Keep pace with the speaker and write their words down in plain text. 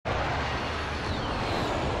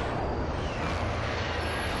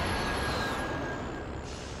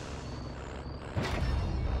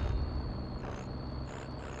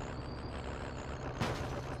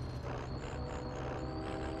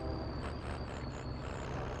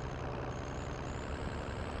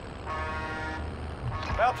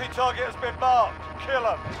Bounty target has been marked. Kill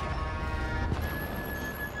him.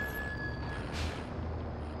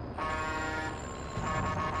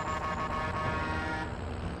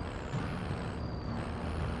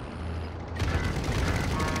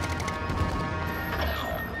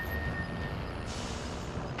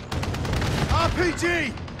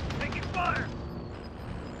 RPG! Taking fire!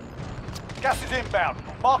 Gas is inbound.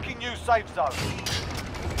 Marking new safe zone.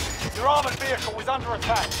 Your armored vehicle is under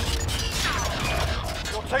attack.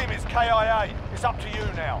 Your team is KIA. It's up to you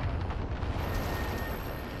now.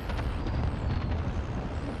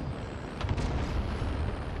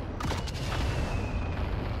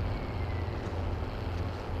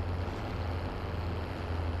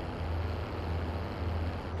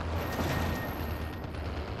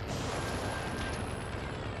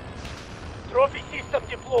 Trophy system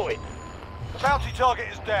deployed. The bounty target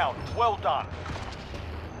is down. Well done.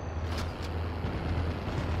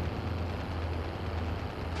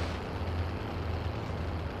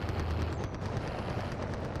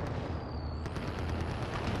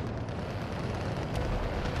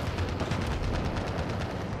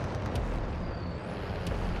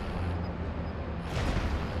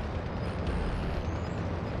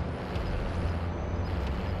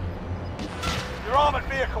 Your armored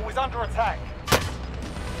vehicle is under attack.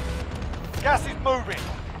 Gas is moving.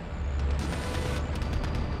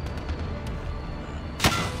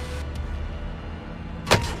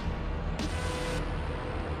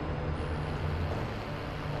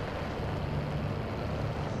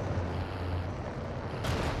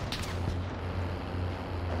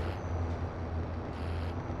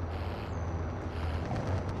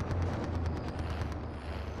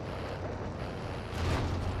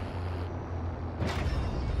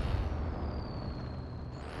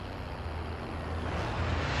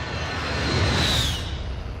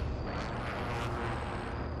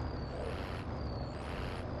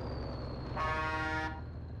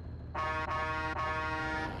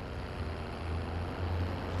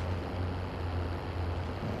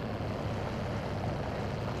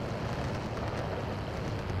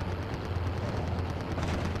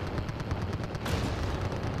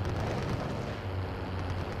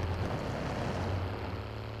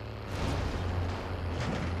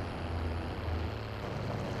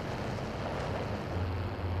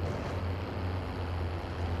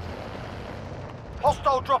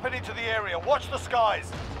 Hostile dropping into the area. Watch the skies.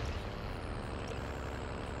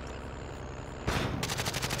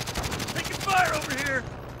 Taking fire over here!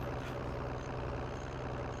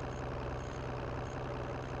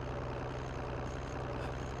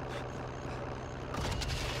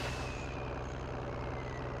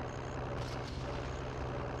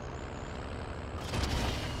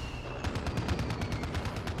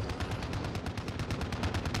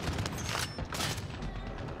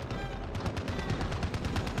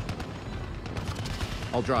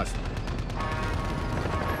 I'll drive.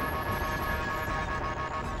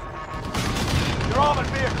 Your armored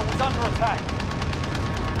vehicle is under attack.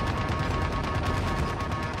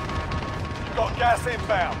 You've got gas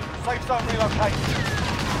inbound. Safe zone relocated.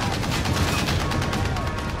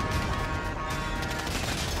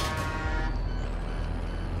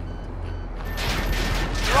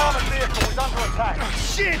 Your armored vehicle is under attack.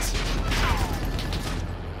 Shit!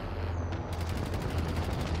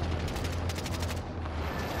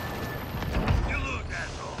 You lose,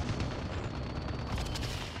 asshole.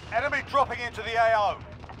 Enemy dropping into the AO.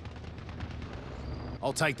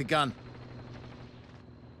 I'll take the gun.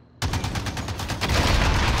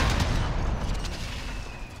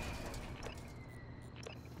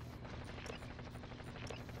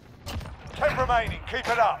 Ten remaining. Keep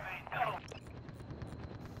it up.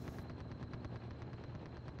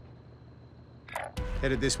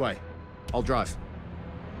 Headed this way. I'll drive.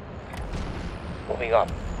 Moving up.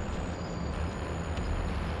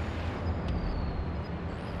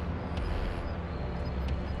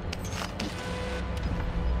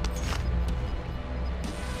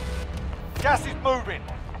 Gas is moving.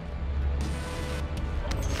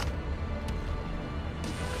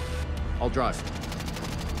 I'll drive.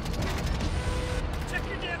 Check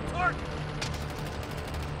your damn target!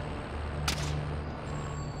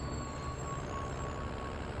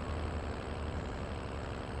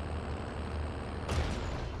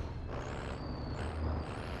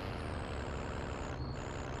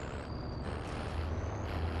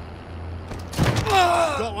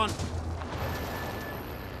 Got one.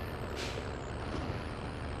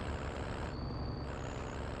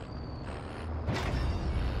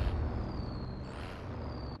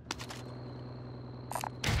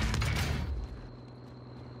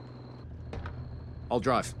 I'll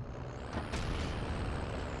drive.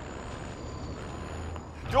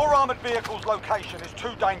 Your armored vehicle's location is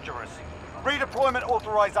too dangerous. Redeployment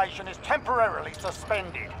authorization is temporarily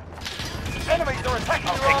suspended. Enemies are attacking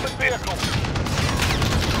your armored vehicle.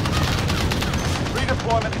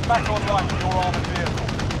 Redeployment is back online for your armored vehicle.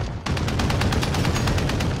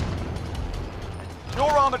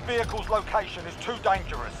 Your armored vehicle's location is too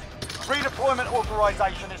dangerous. Redeployment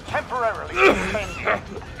authorization is temporarily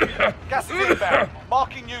suspended. Gas is inbound.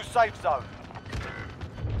 Marking new safe zone.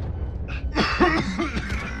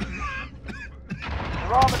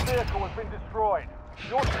 Your armored vehicle has been destroyed.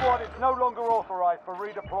 Your squad is no longer authorized for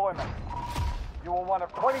redeployment. You are one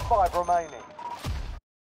of 25 remaining.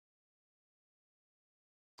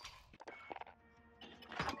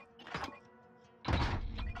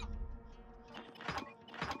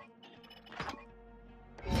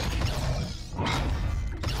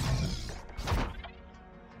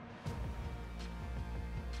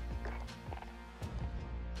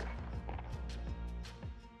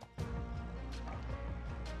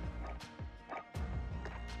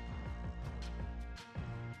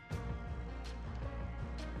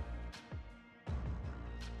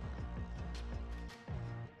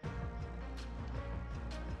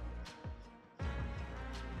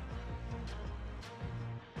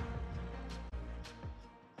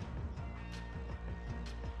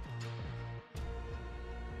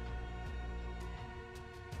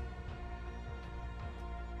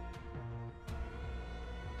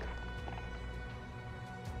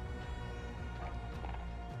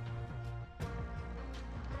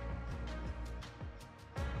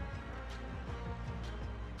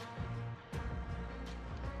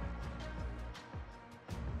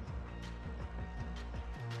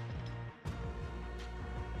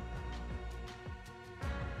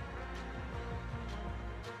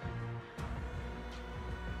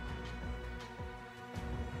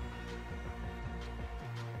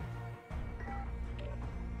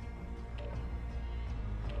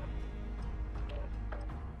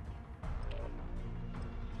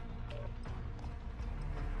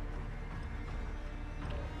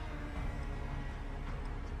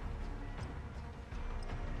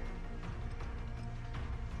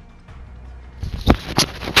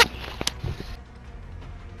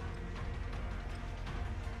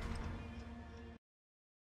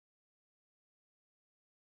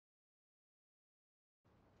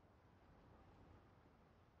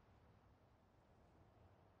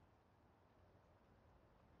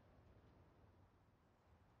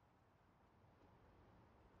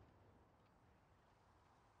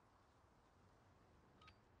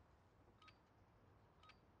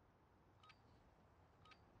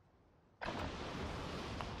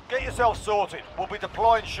 Get yourself sorted. We'll be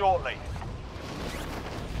deploying shortly.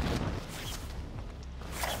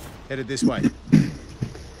 Headed this way.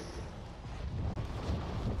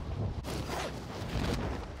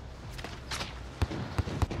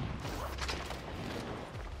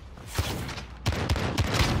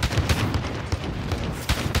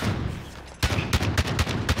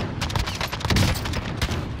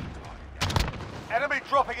 Enemy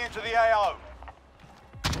dropping into the AO.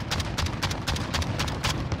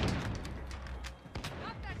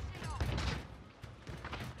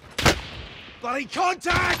 Bloody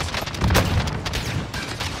contact!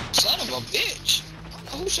 Son of a bitch!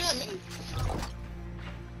 Who shot me?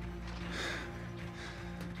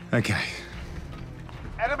 Okay.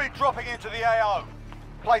 Enemy dropping into the AO.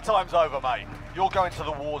 Playtime's over, mate. You're going to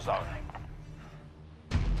the war zone.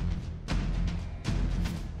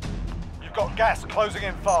 You've got gas closing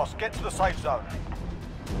in fast. Get to the safe zone.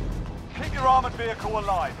 Keep your armored vehicle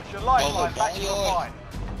alive. It's your lifeline back to your fight.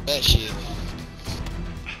 That shit.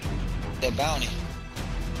 That bounty.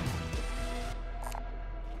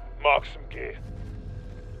 Mark some gear.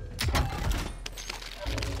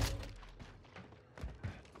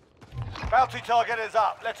 Bounty target is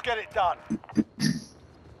up. Let's get it done.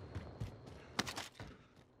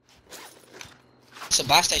 It's a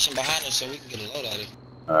buy station behind us so we can get a load out of it.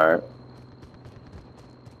 Alright.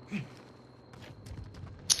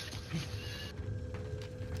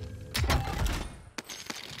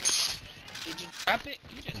 Did you drop it?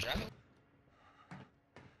 You didn't drop it.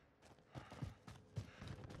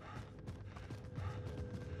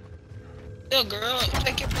 Yo, girl,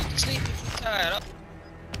 take your fucking sleep if you're tired. I'm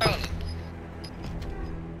telling you.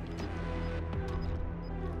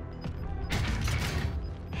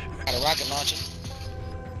 Got a rocket launcher.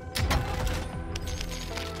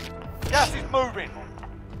 Gas is moving.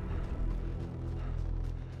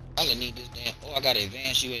 I gonna need this damn. Oh, I got an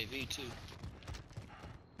advanced UAV too.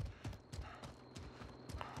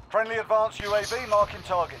 Friendly advanced UAV marking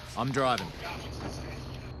targets. I'm driving.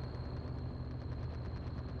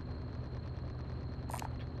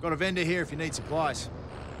 Got a vendor here if you need supplies.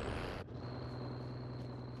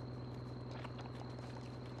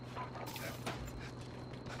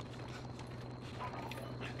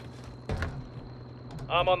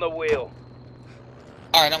 I'm on the wheel.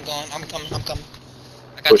 Alright, I'm going. I'm coming. I got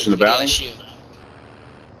Pushing this the big bounty? ass shield.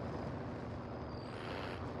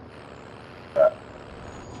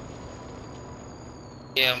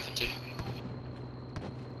 Yeah, I'm for two.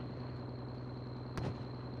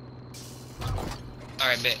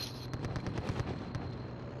 Alright, bet.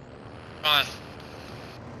 Ron.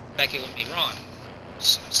 Back here with me. Ron.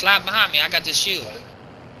 Slide behind me. I got this shield.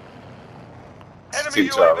 Enemy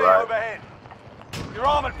Seems UAV alright. overhead. Your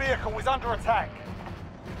armored vehicle is under attack.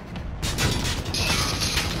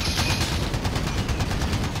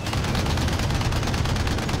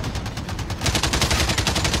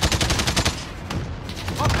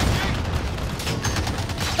 What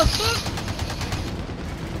the fuck?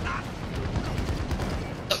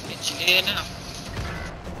 Look, engineer now.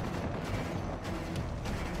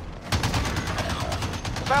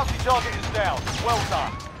 The bounty target is down. Well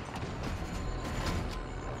done.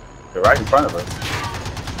 They're right in front of us.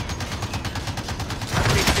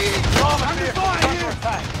 Your armored vehicle is under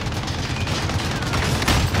attack.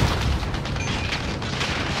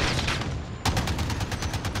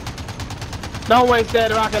 Don't waste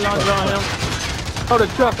that rocket launcher on him. Throw the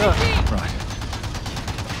truck up. Right.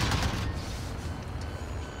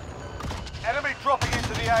 Enemy dropping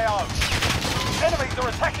into the AO. Enemies are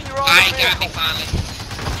attacking your I armored got me vehicle. finally.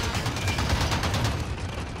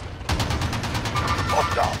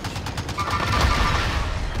 Hostile.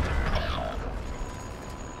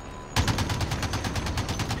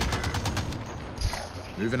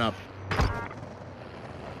 Moving up.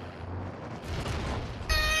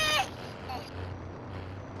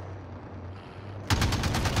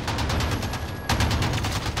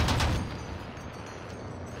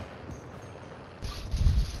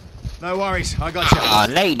 No worries, I got you. Oh,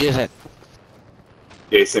 Nate did it.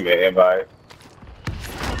 Yeah, he sent me an invite.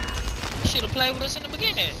 Should have played with us in the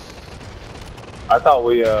beginning. I thought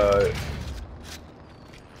we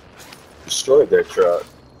destroyed their truck.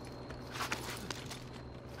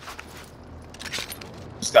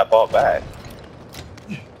 Just got bought back.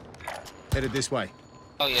 Headed this way.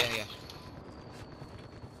 Oh, yeah, yeah.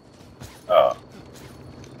 Oh.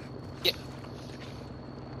 Yep.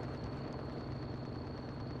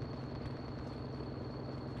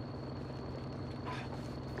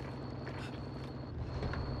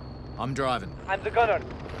 I'm driving. I'm the gunner.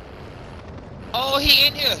 Oh, he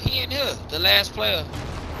in here. He in here. The last player.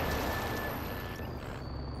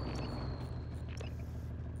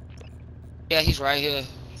 Yeah, he's right here.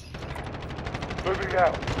 Moving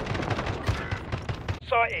out.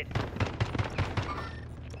 Sighted.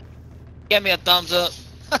 Give me a thumbs up.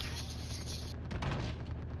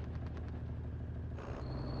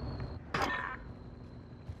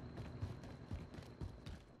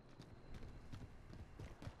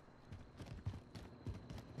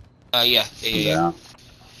 Yeah.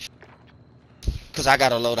 Cause I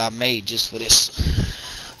got a load I made just for this.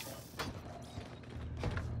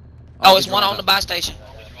 I'll Oh, be it's one on the driver. buy station.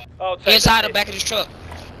 I'll take Inside that the back of this truck.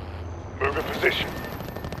 hit. Move in position.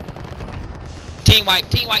 Team white,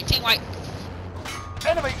 team white, team white.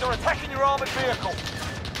 Enemies are attacking your armored vehicle.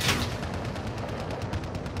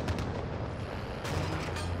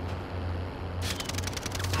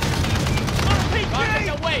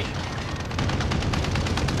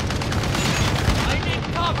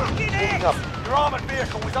 Moving up. Your armored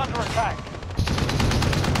vehicle is under attack.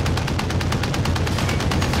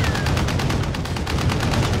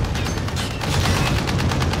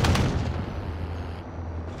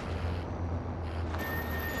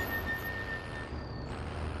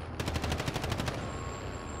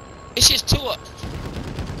 It's just two up.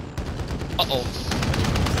 Uh-oh.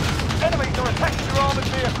 Enemies are attacking your armored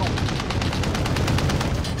vehicle.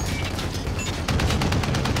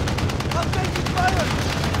 I'm taking fire!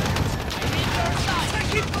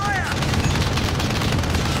 Taking fire!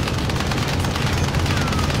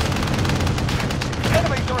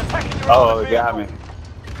 Enemies are attacking your Oh, armored they got vehicle. me.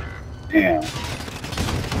 Damn.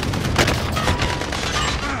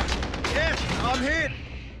 Yes, I'm hit.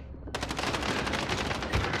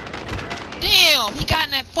 Damn, he got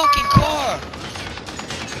in that fucking car.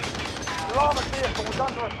 Your armored vehicle was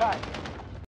under attack.